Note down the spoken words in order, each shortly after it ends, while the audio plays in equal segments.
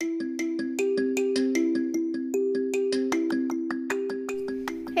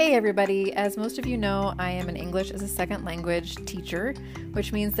Hey everybody, as most of you know, I am an English as a second language teacher,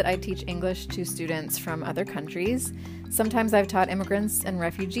 which means that I teach English to students from other countries. Sometimes I've taught immigrants and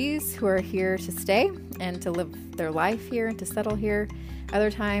refugees who are here to stay and to live their life here and to settle here.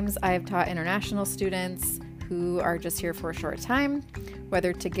 Other times I've taught international students who are just here for a short time,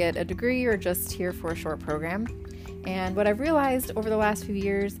 whether to get a degree or just here for a short program. And what I've realized over the last few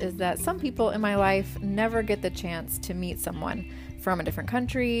years is that some people in my life never get the chance to meet someone from a different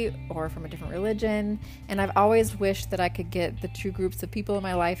country or from a different religion. And I've always wished that I could get the two groups of people in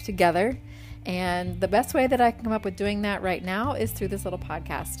my life together. And the best way that I can come up with doing that right now is through this little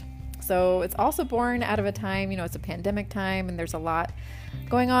podcast. So it's also born out of a time, it's a pandemic time and there's a lot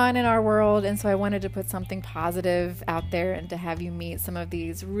going on in our world. And so I wanted to put something positive out there and to have you meet some of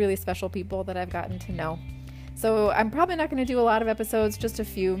these really special people that I've gotten to know. So I'm probably not going to do a lot of episodes, just a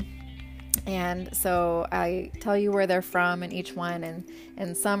few. And so I tell you where they're from in each one,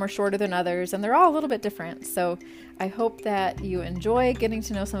 and some are shorter than others, and they're all a little bit different. So I hope that you enjoy getting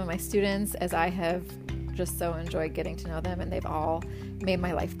to know some of my students as I have just so enjoyed getting to know them, and they've all made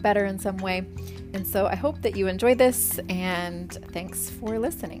my life better in some way. And so I hope that you enjoy this, and thanks for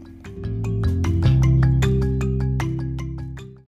listening.